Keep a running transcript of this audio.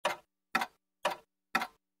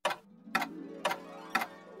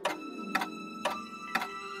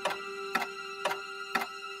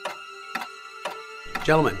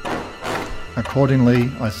Gentlemen.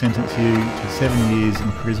 Accordingly, I sentence you to 7 years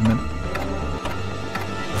imprisonment.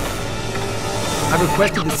 I've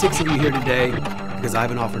requested the 6 of you here today because I have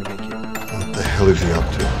an offer to make you. What the hell is he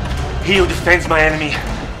up to? He who defends my enemy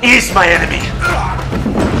is my enemy.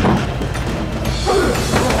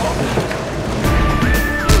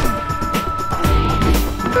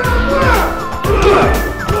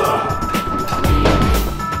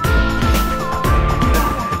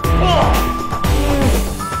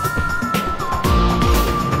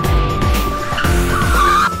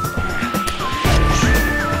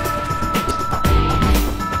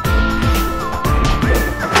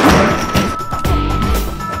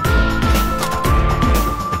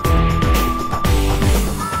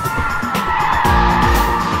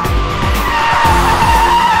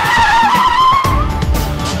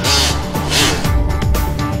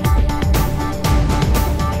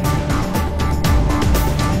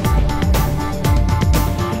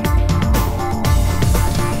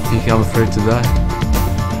 Think I'm afraid to die?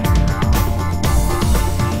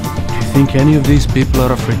 Do you think any of these people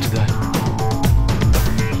are afraid to die?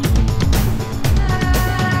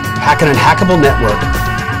 Hack an unhackable network,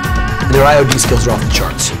 and their IOD skills are off the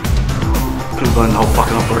charts. Could have run the whole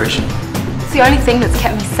fucking operation. It's the only thing that's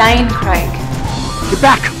kept me sane, Craig. Get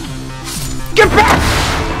back! Get back!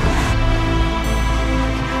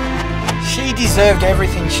 She deserved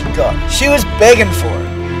everything she got. She was begging for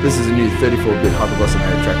it. This is a new 34-bit hyperglossal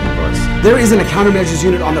air tracking device. There isn't a countermeasures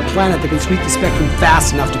unit on the planet that can sweep the spectrum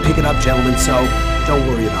fast enough to pick it up, gentlemen, so don't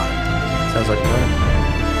worry about it. Sounds like a plan.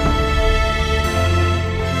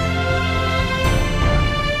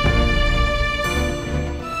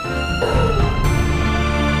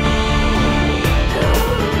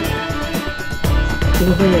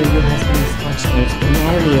 Beware, your husband is fortunate. He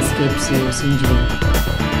narrowly escaped serious injury.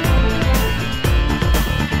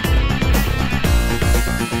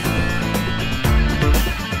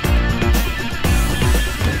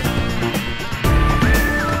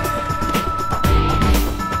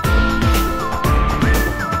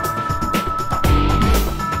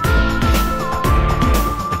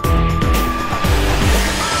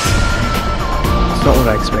 It's not what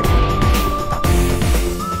I expected.